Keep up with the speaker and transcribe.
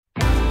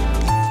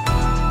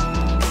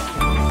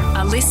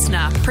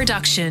listener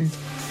production.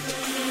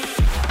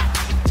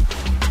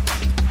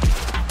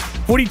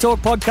 Footy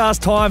Talk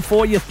podcast time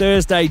for you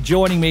Thursday.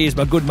 Joining me is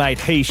my good mate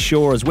Heath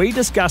Shaw as we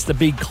discuss the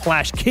big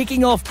clash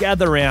kicking off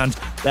gather round.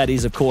 That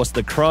is, of course,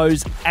 the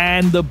Crows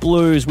and the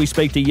Blues. We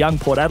speak to young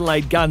Port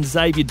Adelaide gun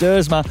Xavier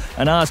Duursma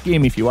and ask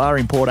him, if you are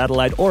in Port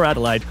Adelaide or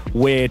Adelaide,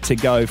 where to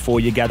go for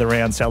your gather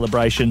round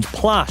celebrations,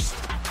 plus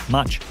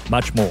much,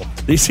 much more.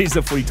 This is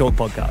the Footy Talk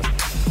podcast.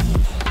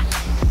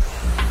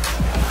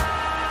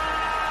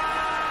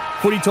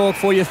 Footy Talk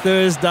for you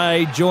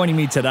Thursday. Joining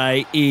me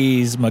today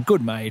is my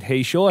good mate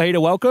Heath Shaw. Heath,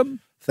 welcome.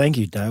 Thank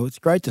you, Dale. It's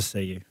great to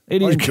see you. I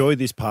enjoy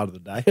this part of the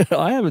day.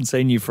 I haven't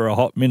seen you for a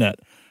hot minute.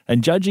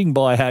 And judging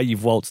by how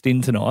you've waltzed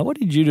in tonight, what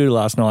did you do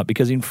last night?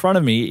 Because in front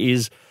of me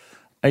is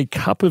a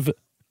cup of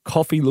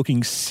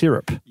coffee-looking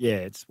syrup. Yeah,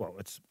 it's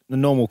the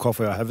normal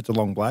coffee I have. It's a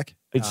long black.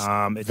 It's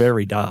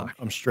very dark.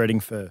 I'm shredding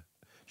for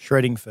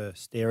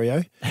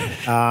stereo.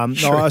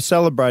 No, I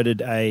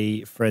celebrated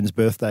a friend's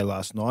birthday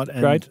last night. And,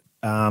 Great.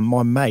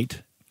 My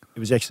mate, it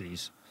was actually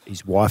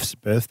his wife's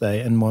birthday,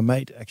 and my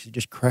mate actually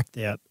just cracked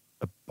out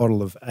a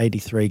bottle of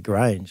 83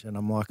 Grange. And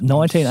I'm like...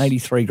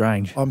 1983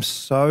 Grange. I'm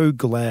so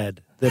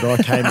glad that I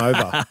came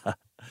over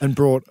and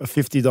brought a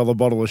 $50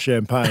 bottle of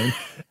champagne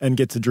and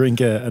get to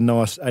drink a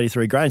nice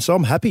 83 Grange. So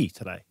I'm happy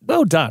today.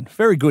 Well done.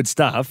 Very good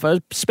stuff.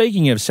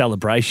 Speaking of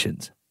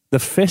celebrations, the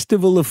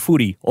Festival of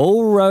Footy.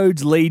 All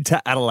roads lead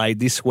to Adelaide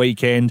this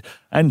weekend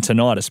and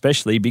tonight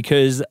especially,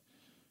 because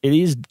it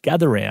is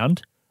gather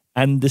round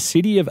and the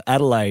city of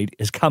Adelaide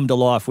has come to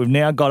life. We've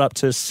now got up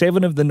to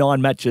 7 of the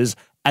 9 matches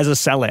as a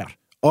sellout.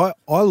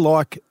 I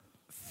like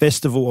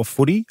Festival of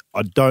Footy.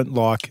 I don't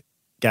like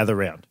gather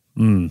round.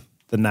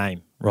 The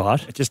name.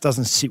 Right. It just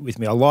doesn't sit with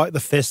me. I like the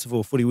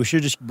Festival of Footy. We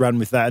should just run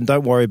with that and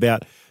don't worry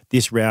about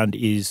this round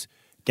is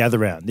gather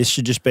round. This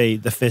should just be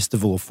the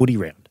Festival of Footy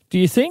round. Do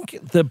you think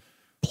the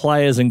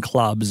players and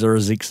clubs are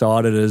as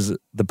excited as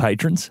the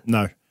patrons?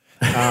 No.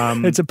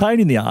 It's a pain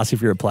in the arse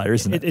if you're a player,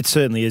 isn't it? It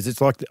certainly is.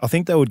 It's like, I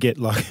think they would get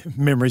like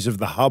memories of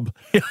the hub.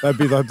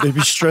 They'd be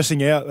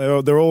stressing out.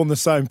 They're all in the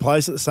same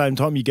place at the same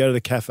time. You go to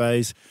the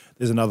cafes,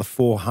 there's another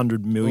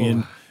 400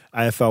 million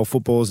AFL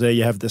footballers there.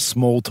 You have the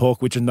small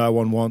talk, which no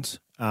one wants.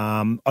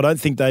 I don't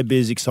think they'd be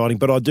as exciting,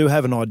 but I do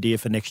have an idea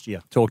for next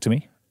year. Talk to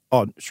me.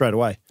 Oh, straight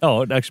away.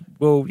 Oh, actually,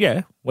 well,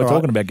 yeah, we're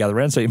talking about gather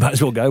round, so you might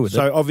as well go with it.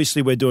 So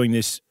obviously we're doing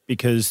this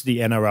because the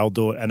NRL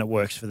do it and it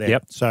works for them.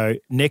 Yep. So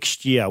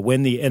next year,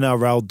 when the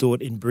NRL do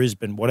it in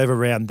Brisbane, whatever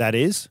round that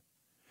is,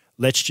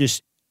 let's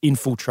just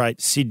infiltrate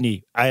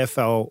Sydney,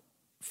 AFL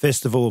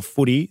Festival of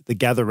Footy, the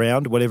gather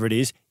round, whatever it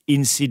is,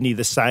 in Sydney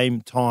the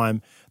same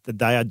time that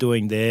they are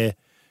doing their...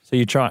 So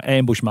you try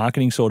ambush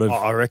marketing sort of... Oh,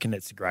 I reckon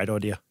it's a great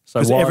idea.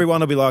 So because everyone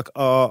will be like,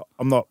 oh,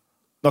 I'm not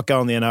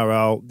going to the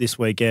NRL this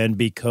weekend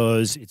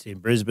because it's in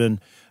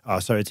Brisbane,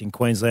 so it's in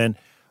Queensland.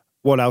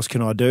 What else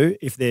can I do?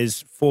 If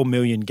there's 4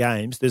 million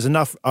games, there's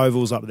enough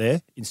ovals up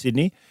there in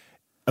Sydney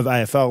of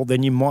AFL,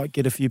 then you might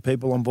get a few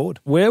people on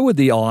board. Where would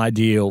the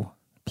ideal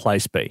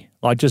place be?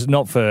 Like, just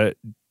not for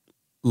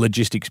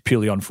logistics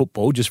purely on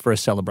football, just for a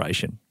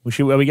celebration.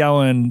 Are we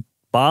going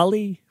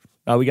Bali?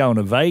 Are we going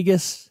to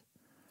Vegas?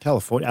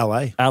 California,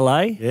 LA.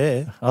 LA?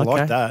 Yeah, I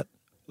like that.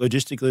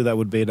 Logistically, that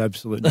would be an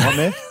absolute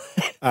nightmare.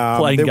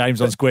 Playing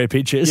games on square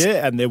pitches.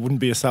 Yeah, and there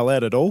wouldn't be a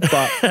sellout at all.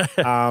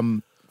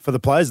 But for the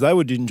players, they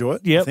would enjoy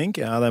it, I think.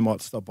 They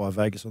might stop by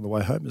Vegas on the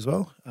way home as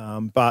well.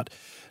 But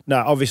no,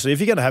 obviously, if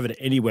you're going to have it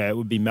anywhere, it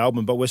would be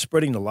Melbourne. But we're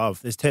spreading the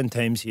love. There's 10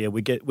 teams here.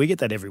 We get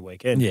that every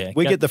weekend. Yeah,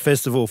 we get the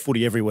Festival of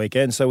Footy every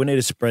weekend, so we need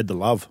to spread the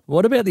love.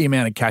 What about the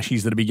amount of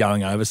cashies that'll be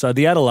going over? So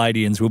the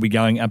Adelaideans will be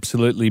going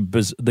absolutely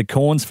the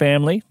Corns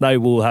family, they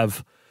will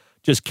have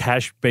just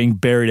cash being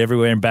buried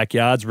everywhere in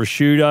backyards.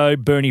 Rashudo,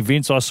 Bernie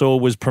Vince, I saw,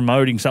 was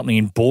promoting something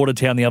in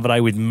Bordertown the other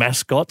day with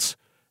mascots.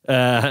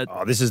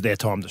 This is their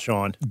time to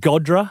shine.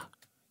 Godra.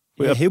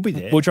 Yeah, he'll be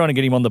there. We're trying to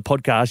get him on the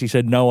podcast. He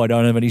said, no, I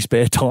don't have any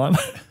spare time.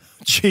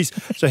 Jeez.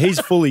 So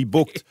he's fully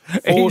booked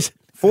 4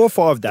 or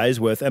 5 days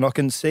worth, and I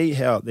can see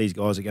how these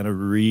guys are going to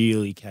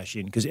really cash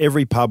in because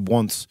every pub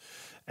wants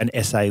an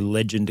SA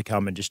legend to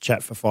come and just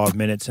chat for 5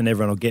 minutes and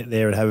everyone will get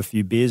there and have a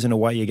few beers and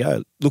away you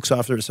go. Looks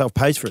after itself,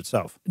 pays for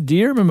itself. Do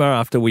you remember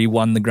after we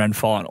won the grand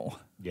final?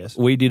 Yes.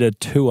 We did a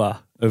tour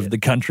of the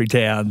country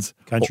towns.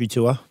 Country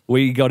tour.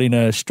 We got in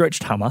a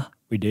stretched Hummer.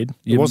 We did.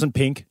 It wasn't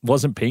pink.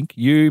 Wasn't pink.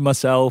 You,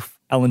 myself,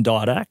 Alan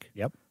Didak.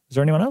 Yep. Is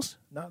there anyone else?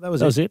 No, that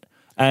was it.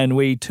 And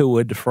we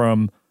toured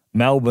from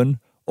Melbourne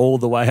all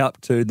the way up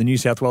to the New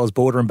South Wales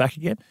border and back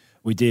again.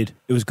 We did.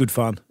 It was good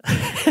fun.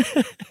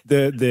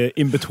 The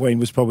in-between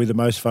was probably the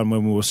most fun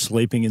when we were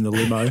sleeping in the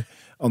limo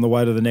on the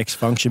way to the next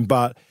function.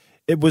 But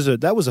that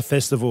was a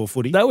festival of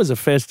footy. That was a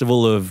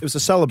festival of It was a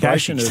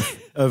celebration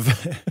of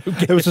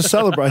it was a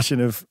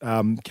celebration of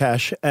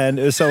cash and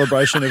a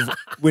celebration of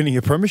winning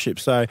a premiership.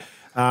 So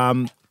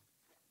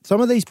some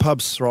of these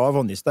pubs thrive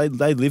on this. They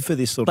live for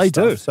this sort of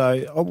stuff. They do.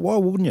 So why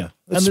wouldn't you?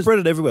 Let's spread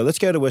it everywhere. Let's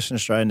go to Western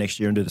Australia next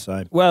year and do the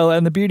same. Well,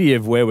 and the beauty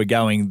of where we're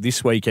going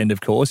this weekend,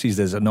 of course, is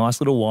there's a nice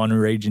little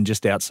winery region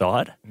just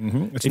outside.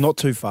 Mm-hmm. It's not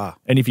too far.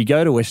 And if you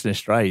go to Western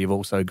Australia, you've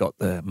also got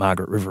the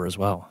Margaret River as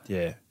well.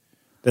 Yeah.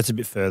 That's a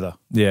bit further.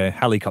 Yeah,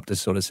 helicopter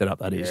sort of setup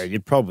that is. Yeah,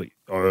 you'd probably,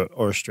 or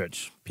a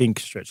pink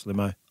stretch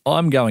limo.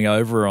 I'm going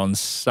over on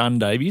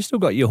Sunday. Have you still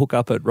got your hook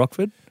up at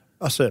Rockford?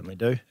 I certainly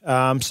do.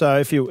 So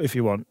if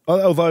you want,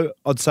 although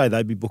I'd say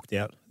they'd be booked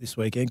out this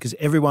weekend because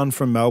everyone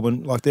from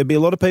Melbourne, like there'd be a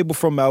lot of people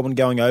from Melbourne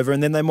going over,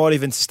 and then they might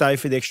even stay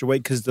for the extra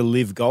week because the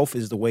Live Golf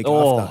is the week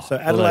after. So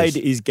Adelaide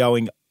is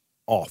going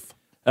off.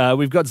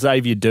 We've got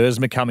Xavier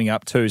Duursma coming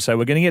up too, so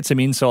we're going to get some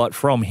insight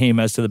from him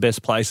as to the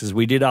best places.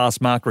 We did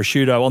ask Mark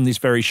Rasciuto on this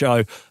very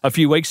show a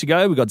few weeks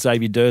ago. We've got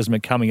Xavier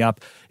Duursma coming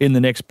up in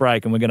the next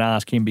break, and we're going to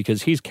ask him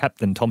because his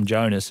captain, Tom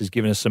Jonas, has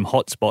given us some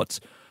hot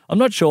spots. I'm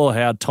not sure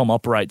how Tom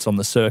operates on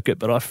the circuit,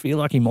 but I feel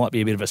like he might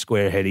be a bit of a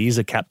squarehead. He's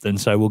a captain,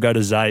 so we'll go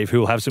to Xav, who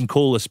will have some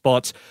cooler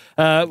spots.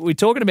 We're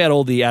talking about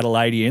all the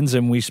Adelaideans,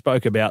 and we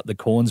spoke about the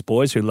Corns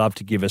boys who love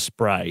to give a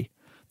spray.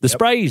 The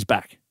spray is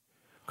back.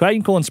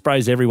 Creighton Corn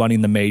sprays everyone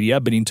in the media,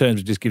 but in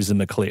terms of just gives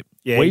them a clip.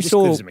 Yeah, he just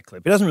gives them a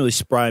clip. He doesn't really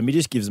spray them, he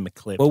just gives them a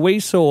clip. Well, we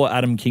saw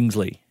Adam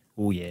Kingsley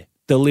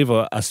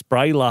deliver a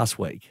spray last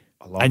week,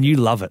 and you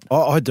love it.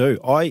 I do.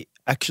 I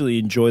actually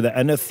enjoy that.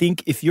 And I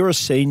think if you're a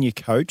senior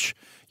coach,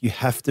 you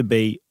have to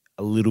be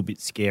a little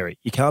bit scary.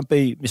 You can't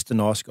be Mr.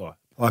 Nice Guy.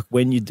 Like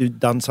when you've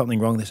done something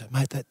wrong, they say,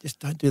 mate, just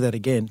don't do that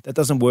again. That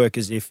doesn't work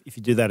as if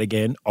you do that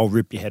again, I'll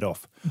rip your head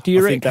off. I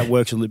think that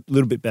works a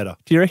little bit better.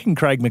 Do you reckon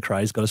Craig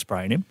McRae's got a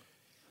spray in him?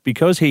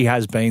 Because he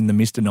has been the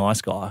Mr.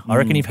 Nice Guy, I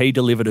reckon if he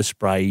delivered a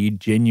spray, you'd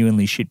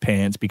genuinely shit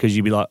pants because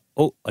you'd be like,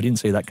 oh, I didn't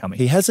see that coming.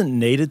 He hasn't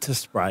needed to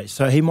spray,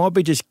 so he might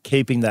be just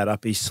keeping that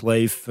up his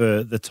sleeve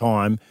for the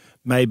time.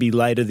 Maybe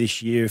later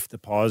this year, if the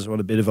Pies are on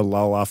a bit of a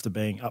lull after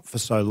being up for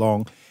so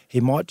long, he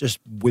might just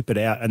whip it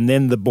out, and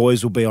then the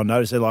boys will be on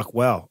notice. They're like,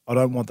 wow, I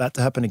don't want that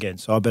to happen again,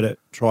 so I better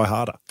try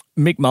harder.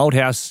 Mick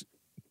Moldhouse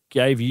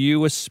gave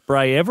you a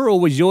spray ever, or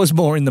was yours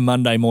more in the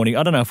Monday morning?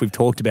 I don't know if we've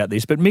talked about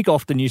this, but Mick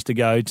often used to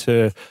go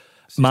to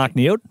Mark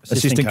Neeld,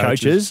 assistant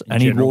coaches,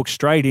 and he'd walk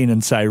straight in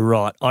and say,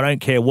 right, I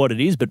don't care what it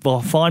is, but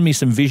find me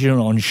some vision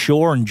on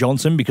Shaw and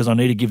Johnson because I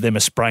need to give them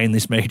a spray in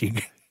this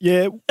meeting.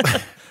 Yeah.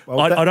 Well,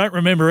 I don't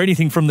remember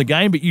anything from the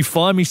game, but you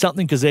find me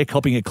something because they're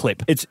copying a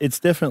clip. It's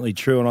definitely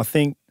true, and I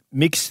think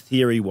Mick's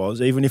theory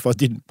was, even if I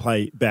didn't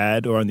play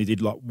bad or only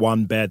did like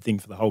one bad thing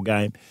for the whole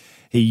game,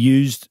 he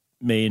used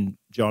me and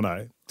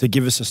Jono to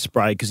give us a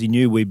spray because he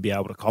knew we'd be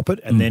able to cop it,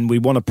 and then we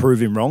want to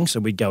prove him wrong, so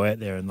we'd go out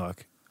there and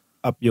like,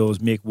 up yours,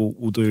 Mick.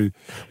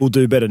 We'll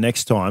do better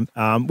next time.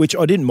 Which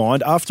I didn't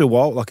mind. After a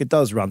while, like it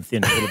does run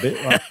thin a little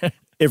bit. Like,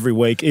 every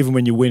week, even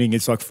when you're winning,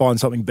 it's like find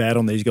something bad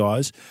on these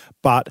guys.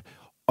 But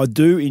I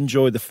do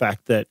enjoy the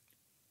fact that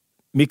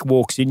Mick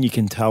walks in, you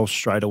can tell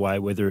straight away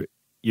whether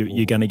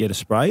you're going to get a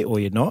spray or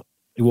you're not.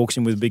 He walks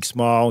in with a big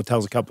smile,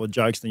 tells a couple of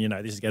jokes, then you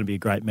know this is going to be a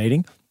great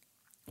meeting.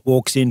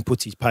 Walks in,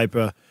 puts his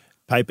paper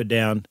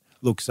down,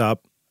 looks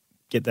up,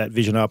 get that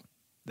vision up,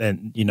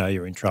 then you know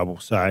you're in trouble.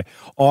 So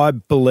I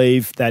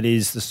believe that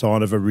is the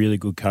sign of a really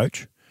good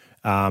coach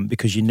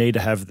because you need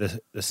to have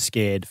the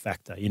scared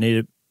factor.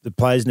 The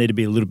players need to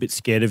be a little bit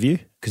scared of you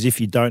because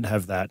if you don't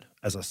have that,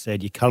 as I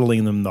said, you're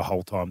cuddling them the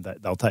whole time.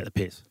 They'll take the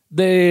piss.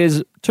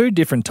 There's two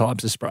different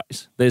types of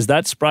sprays. There's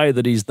that spray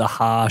that is the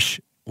harsh,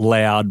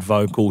 loud,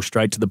 vocal,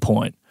 straight to the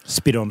point.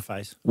 Spit on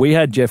face. We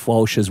had Jeff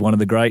Walsh as one of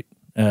the great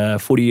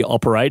footy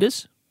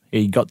operators.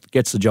 He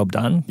gets the job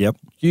done. Yep.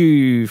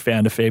 You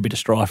found a fair bit of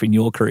strife in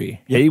your career.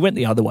 Yep. He went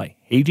the other way.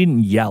 He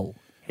didn't yell.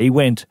 He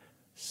went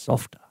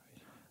softer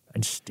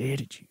and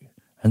stared at you,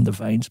 and the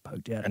veins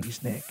poked out of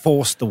his neck.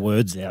 Forced the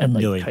words out. And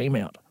they came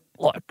out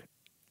like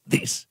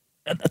this.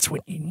 And that's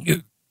when you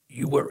knew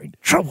you were in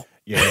trouble.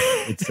 Yeah,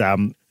 it's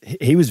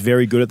he was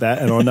very good at that.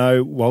 And I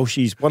know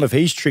Walshy's one of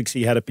his tricks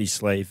he had up his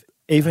sleeve.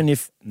 Even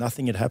if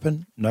nothing had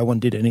happened, no one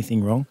did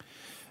anything wrong.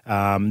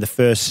 The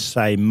first,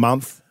 say,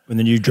 month, when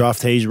the new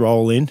draftees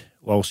roll in,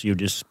 Walsh, you'll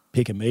just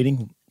pick a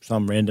meeting,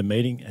 some random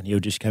meeting, and he'll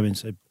just come in and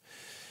say,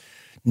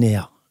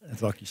 now,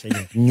 it's like you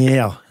said,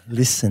 now,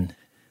 listen,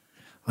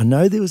 I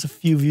know there was a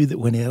few of you that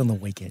went out on the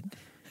weekend.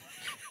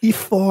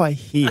 If I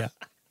hear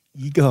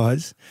you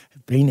guys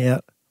have been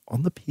out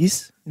on the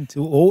piss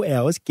until all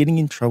hours getting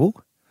in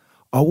trouble,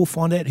 I will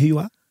find out who you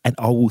are and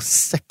I will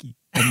sack you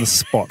on the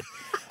spot.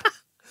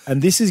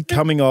 And this is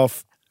coming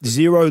off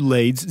 0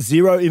 leads,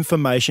 0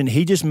 information.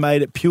 He just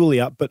made it purely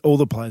up, but all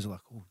the players are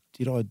like, oh,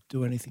 did I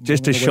do anything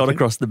just wrong a shot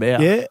across the bow.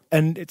 Yeah,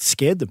 and it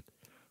scared them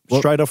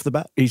straight off the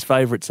bat. His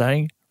favourite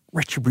saying,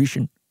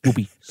 retribution will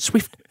be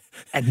swift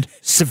and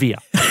severe,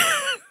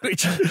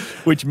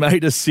 which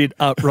made us sit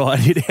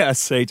upright in our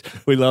seats.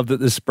 We love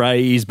that the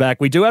spray is back.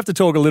 We do have to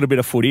talk a little bit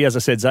of footy. As I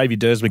said, Xavier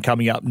Duursma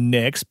coming up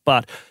next,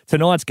 but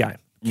tonight's game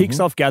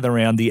kicks off gather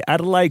round the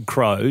Adelaide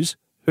Crows,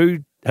 who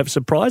have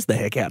surprised the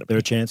heck out of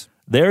me.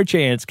 They're a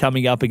chance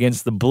coming up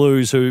against the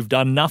Blues, who've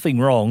done nothing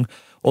wrong,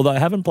 although they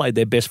haven't played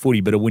their best footy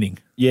but are winning.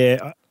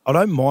 Yeah, I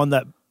don't mind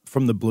that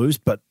from the Blues,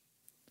 but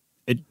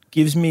it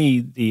gives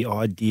me the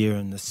idea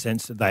and the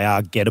sense that they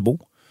are gettable.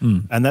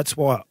 And that's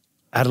why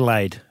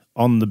Adelaide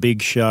on the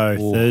big show,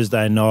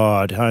 Thursday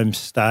night, home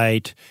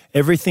state,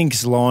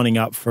 everything's lining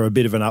up for a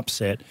bit of an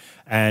upset.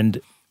 And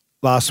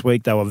last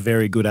week they were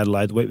very good,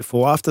 Adelaide. The week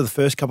before, after the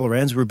first couple of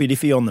rounds, we were a bit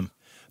iffy on them.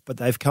 but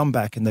they've come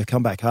back and they've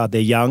come back hard.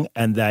 They're young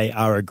and they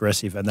are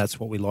aggressive, and that's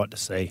what we like to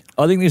see.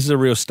 I think this is a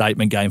real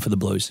statement game for the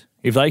Blues.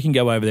 If they can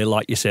go over there,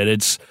 like you said,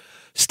 it's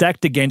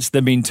stacked against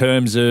them in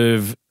terms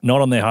of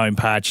not on their home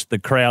patch. The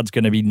crowd's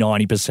going to be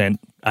 90%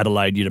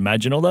 Adelaide, you'd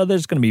imagine, although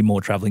there's going to be more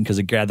travelling because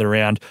of gather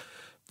around.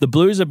 The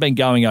Blues have been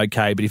going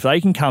okay, but if they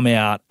can come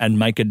out and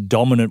make a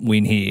dominant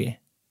win here.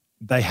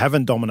 They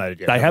haven't dominated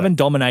yet. They haven't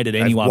dominated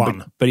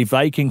anyone, but if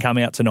they can come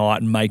out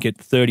tonight and make it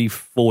 30,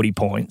 40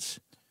 points,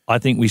 I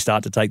think we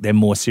start to take them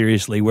more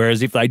seriously.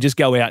 Whereas if they just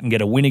go out and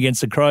get a win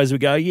against the Crows, we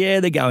go, yeah,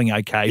 they're going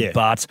okay,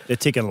 but they're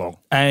ticking along.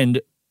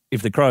 And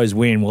if the Crows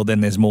win, well,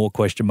 then there's more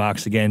question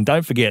marks again.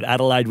 Don't forget,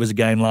 Adelaide was a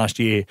game last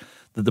year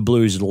that the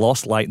Blues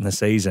lost late in the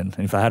season.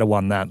 And if they had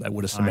won that, they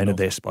would have cemented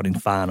their spot in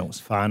finals.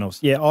 Finals.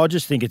 Yeah, I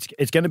just think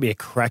it's going to be a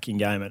cracking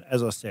game. And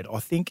as I said, I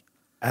think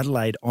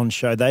Adelaide on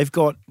show, they've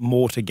got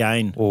more to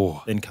gain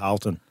than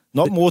Carlton.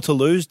 Not more to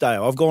lose,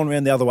 Dale. I've gone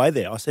around the other way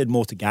there. I said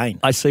more to gain.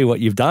 I see what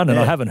you've done, and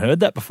I haven't heard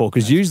that before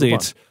because usually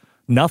it's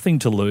nothing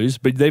to lose,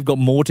 but they've got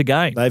more to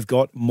gain. They've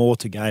got more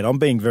to gain. I'm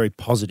being very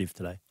positive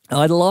today.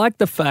 I like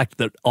the fact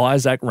that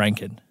Isaac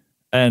Rankin,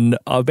 and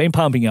I've been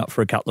pumping up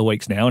for a couple of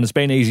weeks now, and it's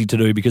been easy to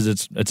do because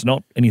it's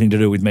not anything to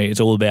do with me. It's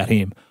all about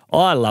him.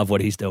 I love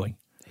what he's doing.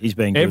 He's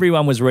been good.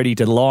 Everyone was ready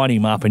to line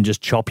him up and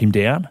just chop him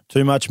down.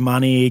 Too much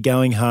money,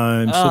 going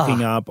home,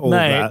 slipping up, all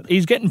that.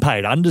 He's getting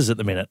paid unders at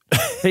the minute.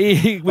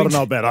 I don't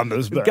know about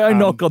unders, but go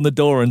knock on the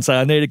door and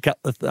say, I need a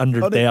couple of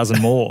 100,000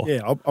 more.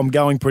 Yeah, I'm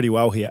going pretty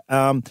well here.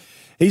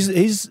 He's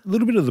a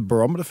little bit of the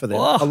barometer for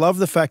them. I love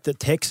the fact that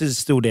Tex is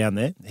still down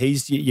there.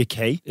 He's your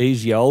key.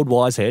 He's your old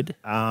wise head.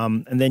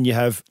 And then you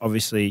have,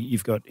 obviously,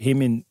 you've got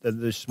him in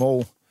the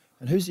small...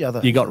 And who's the other?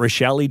 You got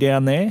Rochelle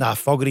down there? Nah,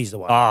 Fogarty's the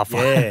one.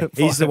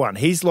 He's the one.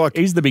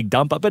 He's the big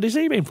dumper. But has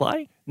he been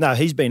playing? No,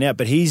 he's been out,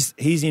 but he's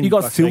in. You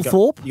got Phil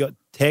Thorpe? You got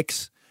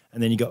Tex,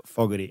 and then you got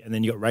Fogarty, and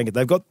then you got Rankin.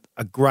 They've got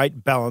a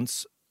great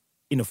balance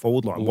in a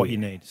forward line, what you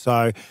need.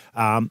 So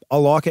I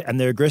like it, and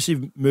their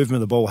aggressive movement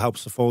of the ball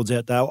helps the forwards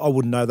out, Dale. I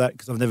wouldn't know that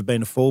because I've never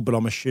been a forward, but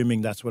I'm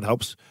assuming that's what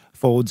helps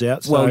forwards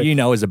out. So, well, you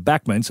know as a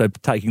backman, so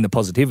taking the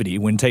positivity,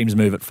 when teams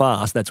move it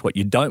fast, that's what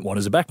you don't want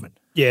as a backman.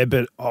 Yeah,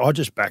 but I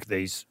just back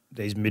these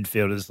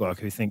midfielders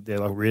who think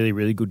they're really,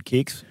 really good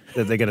kicks,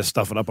 that they're going to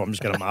stuff it up. I'm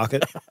just going to mark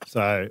it.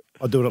 So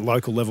I do it at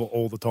local level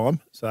all the time.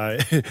 So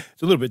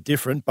it's a little bit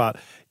different. But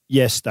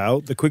yes,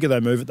 Dale, the quicker they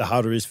move it, the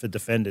harder it is for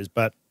defenders.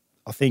 But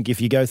I think if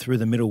you go through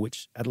the middle,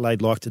 which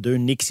Adelaide like to do,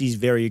 Nixie's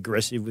very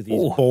aggressive with his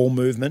ball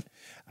movement.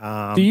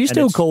 Do you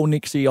still call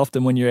Nixie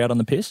often when you're out on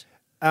the piss?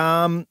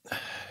 Well,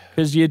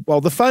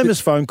 the famous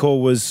phone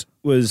call was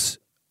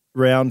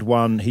round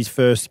one, his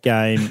first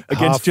game.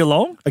 Against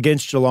Geelong?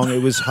 Against Geelong.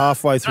 It was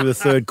halfway through the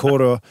third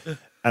quarter,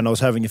 and I was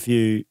having a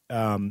few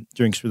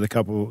drinks with a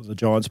couple of the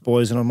Giants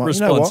boys, and I'm like, you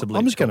know what?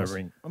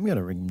 I'm going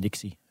to ring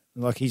Nixie.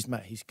 Like, he's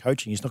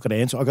coaching. He's not going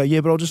to answer. I go, yeah,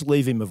 but I'll just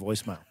leave him a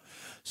voicemail.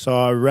 So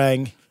I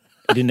rang.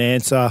 He didn't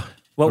answer.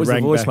 What was the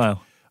voicemail?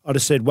 Back. I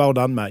just said, well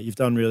done, mate. You've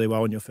done really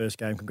well in your first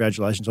game.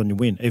 Congratulations on your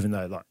win, even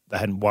though they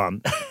hadn't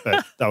won,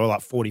 but they were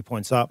 40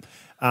 points up.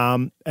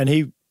 And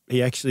he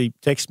actually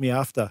texted me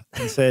after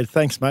and said,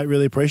 thanks, mate,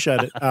 really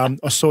appreciate it.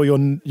 I saw your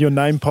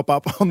name pop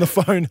up on the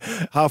phone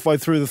halfway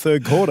through the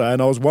third quarter,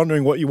 and I was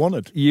wondering what you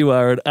wanted. You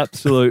are an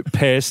absolute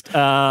pest.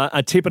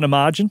 A tip and a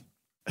margin?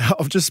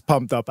 I've just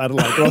pumped up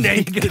Adelaide. I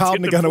think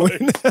Carlton are going to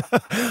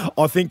win.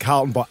 I think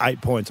Carlton by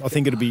 8 points. I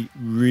think it'll be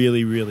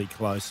really, really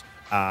close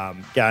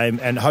game,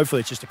 and hopefully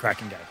it's just a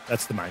cracking game.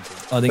 That's the main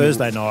thing.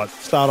 Thursday night,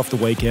 start off the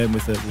weekend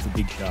with a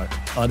big show.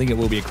 I think it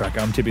will be a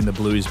cracker. I'm tipping the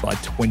Blues by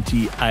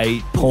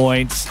 28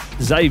 points.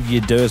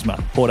 Xavier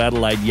Duursma, Port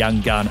Adelaide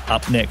young gun,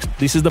 up next.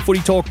 This is the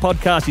Footy Talk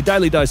podcast, your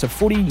daily dose of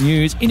footy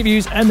news,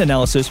 interviews and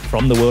analysis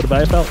from the world of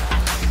AFL.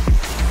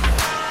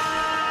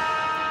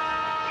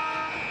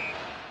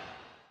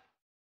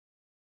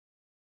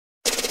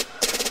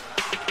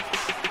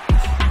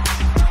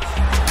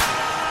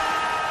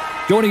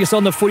 Joining us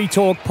on the Footy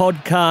Talk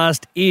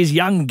podcast is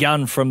young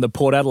gun from the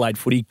Port Adelaide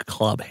Footy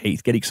Club,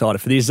 Heath. Get excited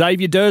for this.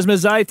 Xavier Duursma.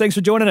 Zay, thanks for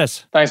joining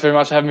us. Thanks very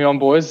much for having me on,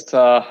 boys. It's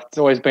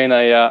always been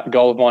a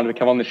goal of mine to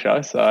come on this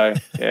show, so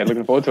yeah,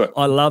 looking forward to it.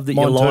 I love that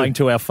you're lying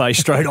to our face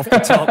straight off the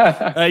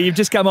top. You've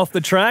just come off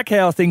the track.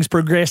 How are things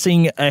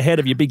progressing ahead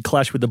of your big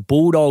clash with the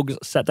Bulldogs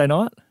Saturday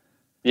night?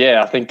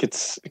 Yeah, I think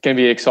it's going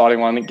to be an exciting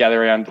one. I think Gather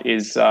Round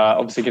is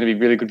obviously going to be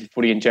really good for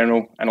footy in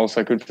general and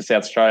also good for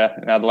South Australia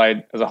and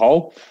Adelaide as a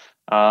whole.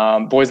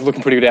 Boys are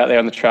looking pretty good out there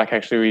on the track.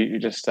 Actually, we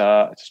just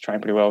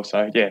trained pretty well.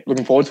 So, yeah,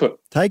 looking forward to it.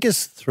 Take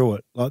us through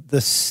it. Like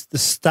the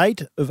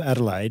state of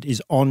Adelaide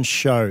is on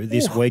show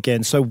this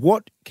weekend. So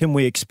what can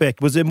we expect?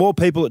 Was there more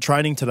people at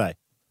training today?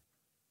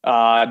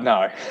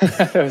 No.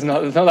 There's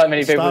not that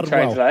many people at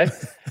training today.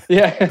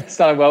 Yeah, it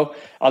started well.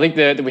 I think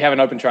that we have an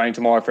open training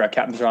tomorrow for our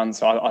captain's run,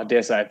 so I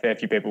dare say a fair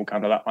few people will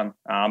come to that one.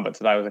 But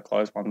today was a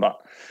closed one.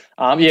 But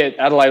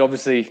Adelaide,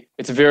 obviously,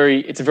 it's a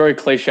very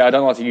cliche. I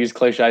don't like to use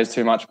cliches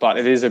too much, but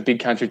it is a big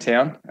country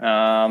town.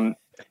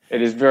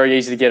 It is very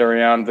easy to get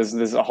around.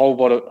 There's a whole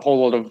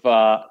lot of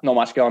not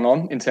much going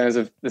on in terms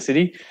of the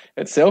city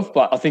itself,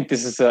 but I think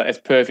this is it's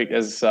perfect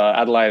as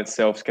Adelaide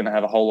itself is going to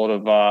have a whole lot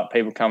of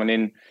people coming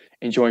in,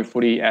 enjoying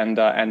footy, and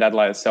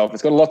Adelaide itself.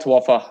 It's got a lot to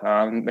offer.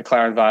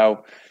 McLaren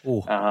Vale,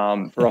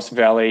 Ross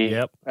Valley,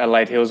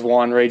 Adelaide Hills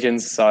wine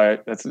regions. So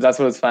that's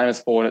what it's famous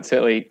for, and it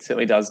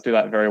certainly does do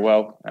that very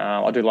well.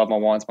 I do love my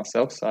wines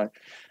myself, so.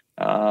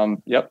 They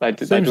do it very well.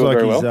 Seems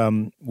like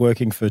he's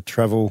working for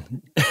Travel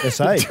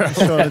SA.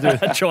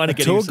 trying to get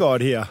a tour guide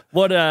here.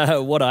 What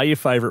are your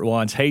favourite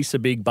wines? He's a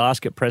big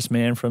basket press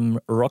man from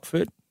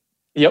Rockford.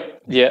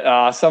 Yep,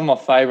 yeah. Some of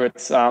my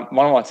favourites. One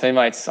of my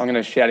teammates, I'm going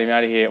to shout him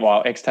out of here.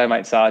 Well,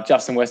 ex-teammates,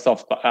 Justin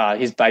Westhoff.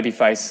 His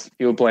Babyface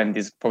Field Blend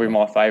is probably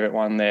my favourite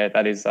one there.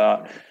 That is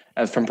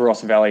from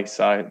Barossa Valley.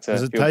 So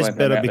does it taste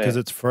better because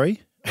it's free,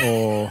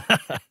 or?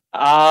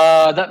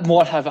 That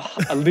might have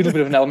a little bit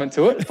of an element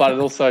to it, but it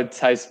also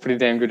tastes pretty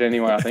damn good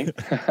anyway, I think.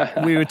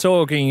 We were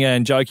talking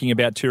and joking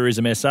about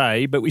Tourism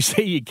SA, but we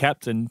see your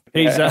captain.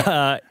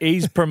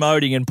 He's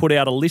promoting and put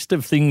out a list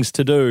of things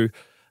to do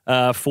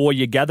for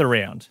your gather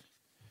round.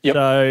 Yep.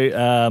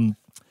 So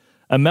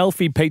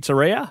Amalfi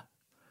Pizzeria,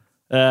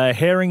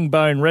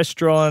 Herringbone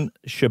Restaurant,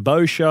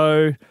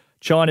 Shabosho,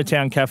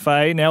 Chinatown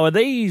Cafe. Now, are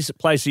these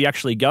places he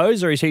actually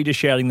goes, or is he just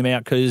shouting them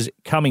out because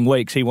coming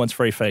weeks he wants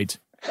free feeds?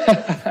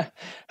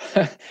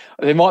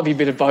 There might be a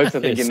bit of both, I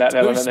think, in that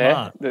element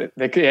smart. there.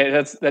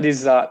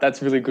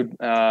 That's really good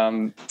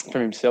from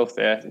himself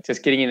there.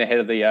 Just getting in ahead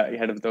of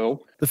the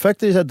all. The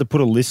fact that he's had to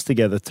put a list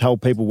together, tell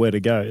people where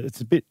to go,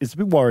 it's a bit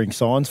worrying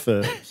signs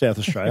for South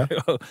Australia.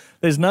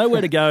 There's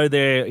nowhere to go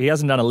there. He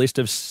hasn't done a list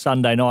of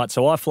Sunday nights.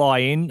 So I fly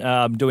in,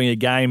 doing a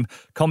game,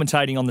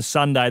 commentating on the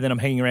Sunday, then I'm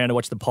hanging around to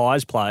watch the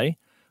Pies play.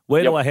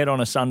 Where do I head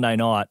on a Sunday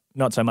night?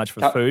 Not so much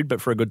for food,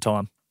 but for a good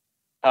time.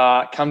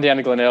 Come down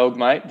to Glenelg,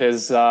 mate.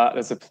 There's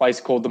a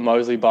place called the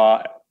Moseley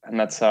Bar, and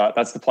that's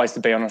the place to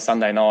be on a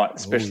Sunday night,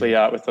 especially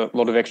with a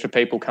lot of extra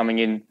people coming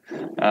in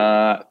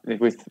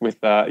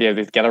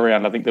with gather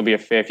round. I think there'll be a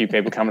fair few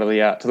people coming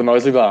to the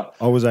Moseley Bar.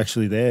 I was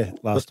actually there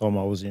last time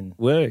I was in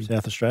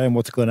South Australia. And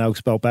what's Glenelg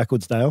spelled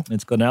backwards, Dale?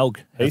 It's Glenelg.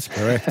 That's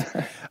correct.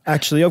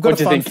 Actually, I've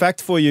got a fun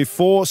fact for you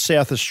for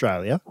South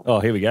Australia. Oh,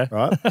 here we go.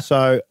 Right.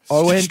 So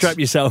I went. Strap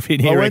yourself in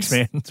here,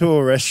 X-Man. To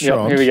a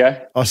restaurant. Yep, here we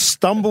go. I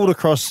stumbled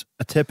across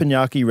a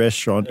teppanyaki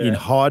restaurant in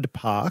Hyde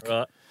Park.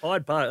 Right.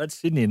 Hyde Park, that's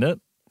Sydney, isn't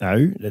it?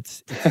 No,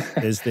 there's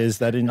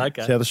that in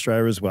South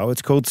Australia as well.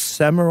 It's called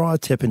Samurai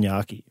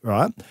Teppanyaki,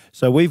 right?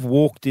 So we've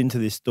walked into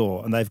this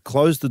door and they've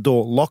closed the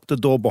door, locked the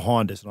door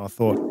behind us, and I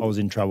thought I was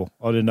in trouble.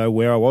 I didn't know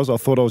where I was. I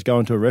thought I was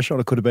going to a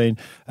restaurant. I could have been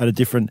at a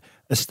different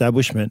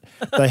establishment.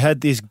 They had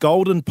this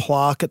golden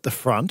plaque at the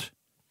front,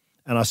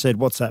 and I said,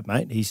 "What's that,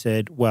 mate?" He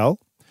said, "Well,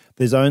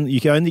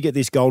 you can only get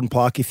this golden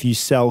plaque if you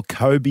sell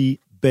Kobe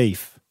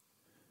beef,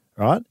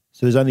 right?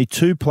 So there's only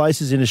 2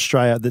 places in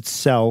Australia that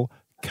sell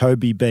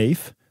Kobe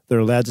beef." They're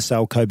allowed to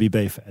sell Kobe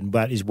beef, and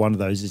that is one of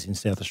those is in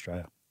South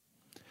Australia.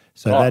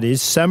 So that is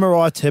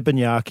Samurai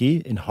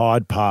Teppanyaki in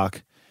Hyde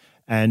Park.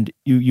 And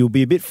you'll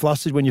be a bit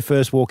flustered when you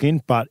first walk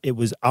in, but it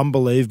was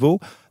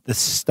unbelievable. The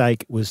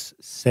steak was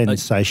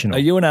sensational. Are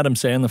you an Adam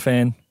Sandler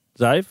fan,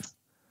 Zave?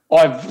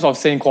 I've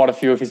seen quite a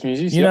few of his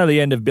movies. You know the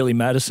end of Billy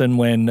Madison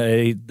when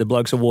the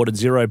bloke's awarded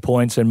 0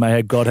 points and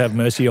may God have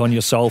mercy on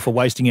your soul for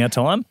wasting our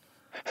time?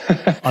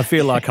 I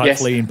feel like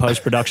hopefully in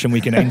post-production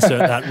we can insert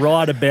that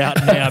right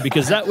about now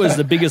because that was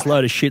the biggest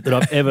load of shit that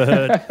I've ever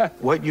heard.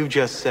 What you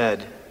just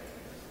said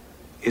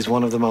is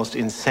one of the most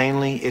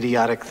insanely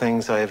idiotic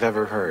things I have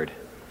ever heard.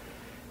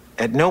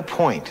 At no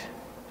point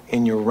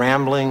in your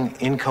rambling,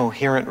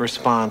 incoherent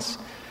response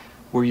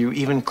were you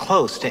even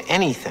close to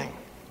anything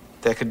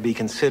that could be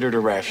considered a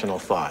rational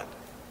thought.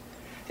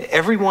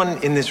 Everyone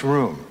in this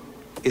room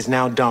is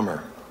now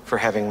dumber for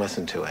having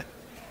listened to it.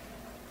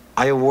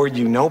 I award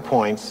you no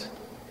points,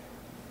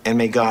 and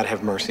may God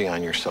have mercy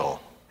on your soul.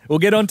 We'll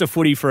get on to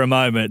footy for a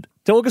moment.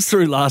 Talk us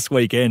through last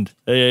weekend.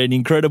 An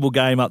incredible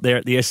game up there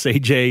at the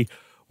SCG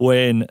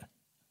when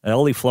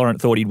Ollie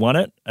Florent thought he'd won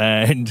it.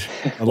 And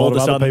a lot of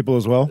other people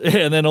as well. Yeah,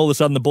 and then all of a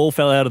sudden the ball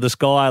fell out of the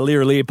sky.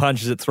 Lear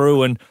punches it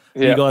through and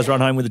you guys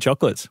run home with the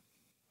chocolates.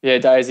 Yeah,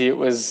 Daisy, it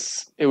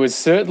was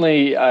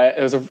certainly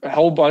it was a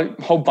whole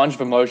bunch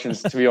of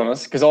emotions, to be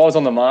honest, because I was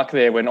on the mark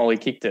there when Ollie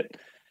kicked it.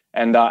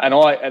 And I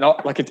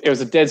like it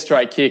was a dead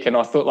straight kick, and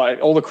I thought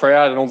like all the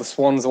crowd and all the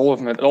Swans, all of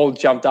them, it all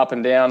jumped up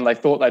and down. They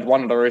thought they'd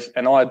won it,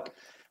 and I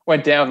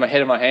went down with my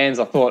head in my hands.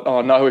 I thought,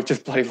 oh no, we've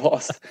just bloody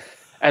lost.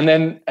 And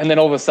then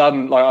all of a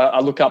sudden, like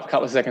I look up a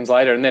couple of seconds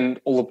later, and then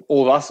all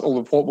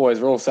the Port boys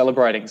were all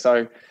celebrating.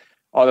 So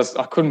I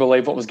couldn't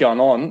believe what was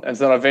going on. And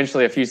so then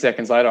eventually, a few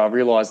seconds later, I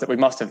realised that we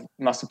must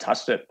have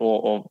touched it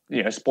or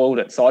spoiled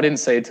it. So I didn't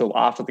see it till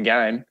after the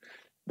game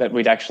that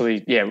we'd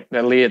actually,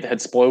 that Lear had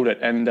spoiled it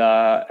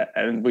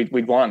and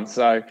we'd won.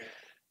 So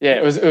Yeah,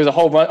 it was a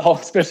whole,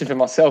 especially for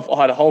myself, I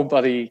had a whole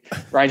bloody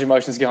range of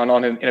motions going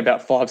on in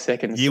about 5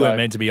 seconds. You weren't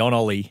meant to be on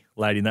Ollie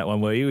late in that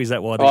one, were you? Is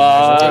that why?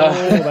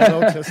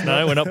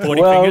 No, we're not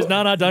pointing fingers.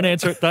 No, don't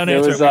answer it. Don't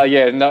answer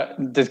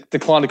it.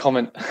 Decline to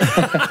comment.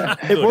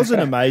 It was an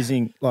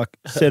amazing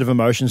set of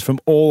emotions from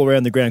all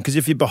around the ground, because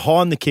if you're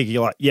behind the kick,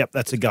 you're like, yep,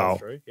 that's a goal.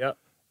 Yep.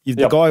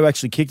 The guy who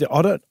actually kicked it,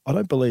 I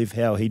don't believe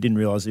how he didn't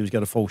realise he was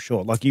going to fall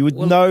short. You would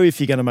know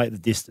if you're going to make the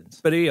distance.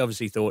 But he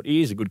obviously thought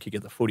he is a good kick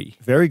at the footy.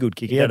 Very good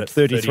kick. He had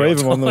 33 of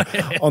them on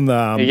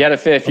the. He had a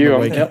fair few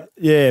of them. Yep.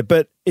 Yeah,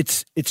 but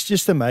it's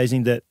just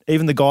amazing that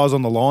even the guys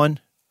on the line,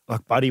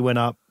 like Buddy went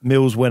up,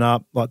 Mills went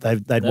up,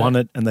 they'd won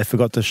it and they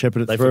forgot to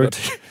shepherd it through.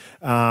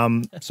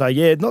 So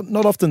yeah,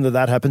 not often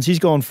that happens. He's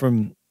gone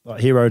from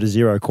hero to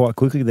zero quite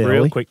quickly there.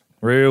 Real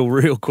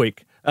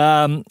quick.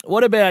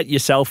 What about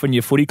yourself and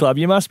your footy club?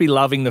 You must be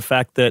loving the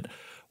fact that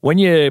when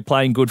you're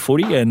playing good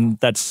footy, and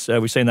that's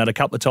we've seen that a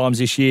couple of times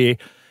this year,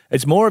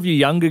 it's more of you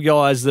younger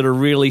guys that are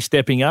really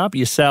stepping up.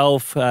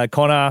 Yourself,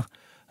 Connor,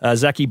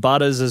 Zachy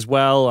Butters as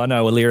well. I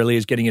know Alirali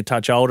is getting a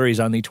touch older. He's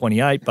only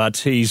 28, but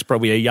he's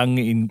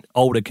probably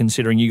older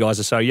considering you guys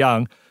are so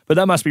young. But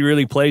that must be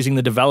really pleasing,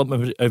 the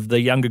development of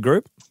the younger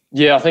group.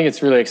 Yeah, I think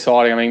it's really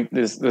exciting. I mean,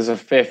 there's a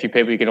fair few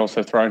people you can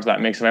also throw into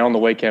that mix. I mean, on the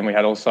weekend we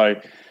had also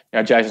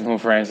Jason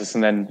Horn-Francis,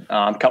 and then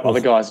a couple other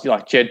guys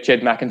like Jed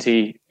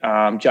McEntee,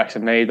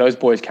 Jackson Mead. Those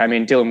boys came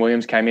in. Dylan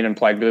Williams came in and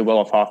played really well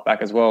off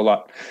halfback as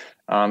well.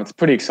 It's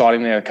pretty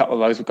exciting there. A couple of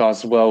those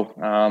guys as well.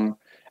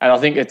 And I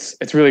think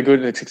it's really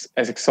good. It's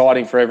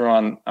exciting for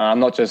everyone,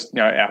 not just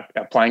our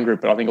playing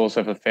group, but I think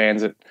also for the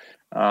fans. It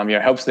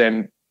helps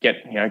them get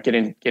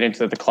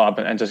into the club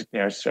and just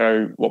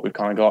show what we've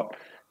kind of got.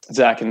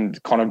 Zach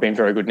and Connor have been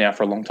very good now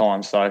for a long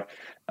time, so.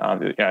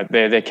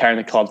 They're carrying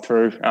the club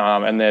through,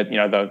 and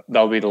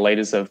they'll be the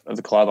leaders of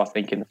the club, I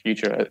think, in the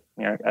future.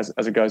 As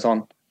it goes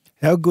on.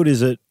 How good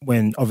is it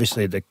when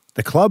obviously the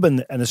club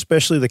and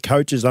especially the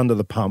coach is under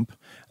the pump,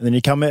 and then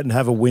you come out and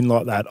have a win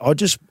like that? I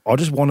just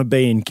want to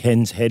be in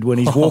Ken's head when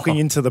he's walking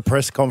into the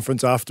press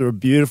conference after a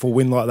beautiful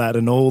win like that,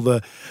 and all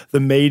the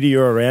media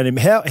around him.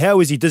 How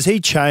is he? Does he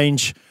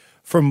change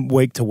from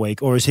week to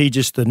week, or is he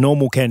just the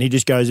normal Ken? He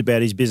just goes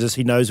about his business.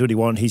 He knows what he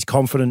wants. He's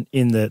confident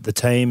in the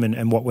team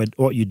and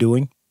what you're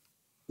doing.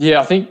 Yeah,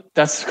 I think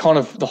that's kind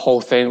of the whole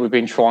thing we've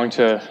been trying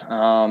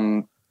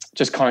to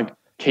just kind of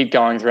keep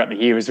going throughout the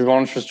year, is we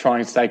want to just try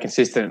and stay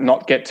consistent,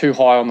 not get too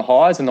high on the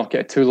highs and not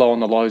get too low on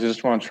the lows. We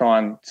just want to try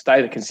and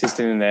stay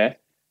consistent in there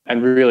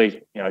and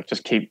really,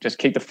 just keep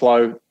the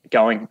flow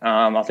going.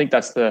 I think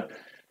that's the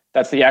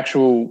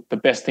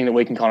best thing that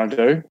we can kind of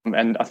do.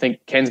 And I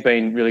think Ken's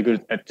been really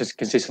good at just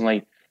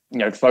consistently,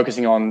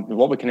 focusing on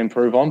what we can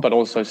improve on, but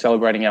also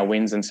celebrating our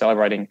wins and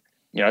celebrating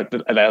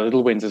our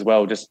little wins as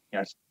well, just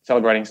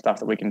celebrating stuff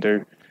that we can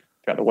do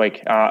throughout the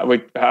week.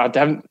 We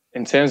haven't,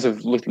 in terms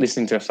of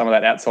listening to some of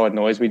that outside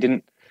noise, we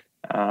didn't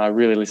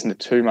really listen to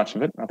too much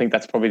of it. I think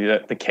that's probably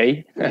the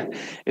key,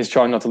 is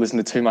trying not to listen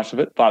to too much of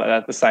it. But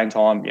at the same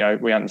time,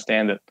 we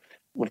understand that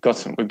we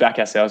back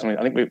ourselves, and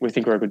I think we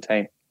think we're a good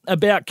team.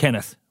 About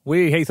Kenneth,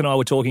 Heath and I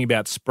were talking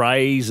about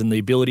sprays and the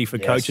ability for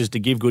coaches to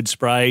give good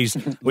sprays.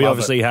 We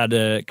obviously had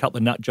a couple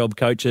of nut job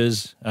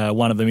coaches.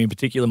 One of them in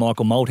particular,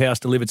 Michael Malthouse,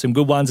 delivered some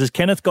good ones. Has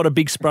Kenneth got a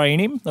big spray in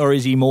him, or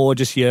is he more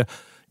just your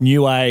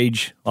new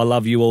age, I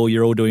love you all,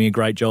 you're all doing a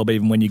great job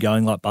even when you're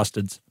going like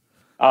bustards?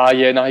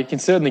 He can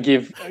certainly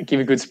give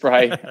a good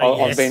spray.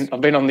 Yes. I've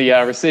been on the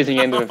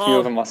receiving end of a few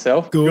of them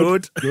myself.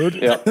 Good.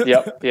 Yeah.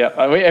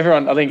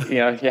 Everyone, I think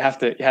you have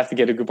to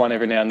get a good one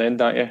every now and then,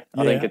 don't you?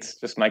 I think it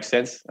just makes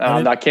sense.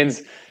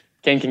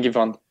 Ken can give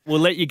one. We'll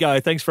let you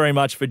go. Thanks very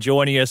much for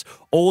joining us.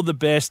 All the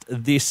best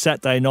this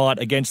Saturday night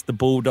against the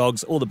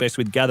Bulldogs. All the best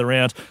with Gather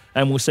Round.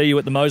 And we'll see you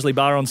at the Moseley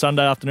Bar on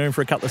Sunday afternoon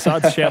for a couple of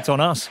suds. Shouts on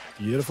us.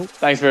 Beautiful.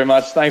 Thanks very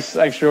much.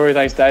 Thanks, Rory.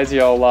 Thanks,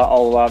 Daisy.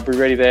 I'll be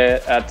ready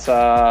there at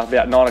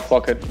about 9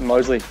 o'clock at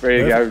Moseley,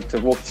 ready to go to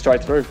walk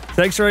straight through.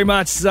 Thanks very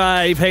much,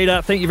 Zave.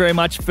 Peter, thank you very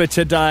much for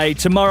today.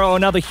 Tomorrow,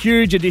 another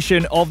huge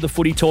edition of the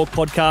Footy Talk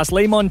podcast.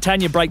 Lee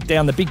Montagna break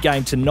down the big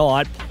game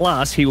tonight.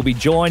 Plus, he will be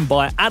joined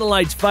by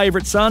Adelaide's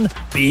favourite son,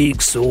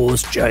 Big Sauce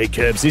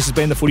Jacobs. This has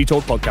been the Footy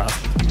Talk podcast.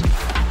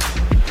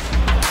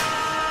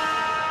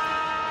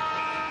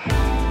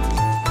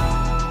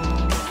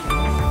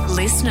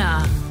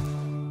 Listener.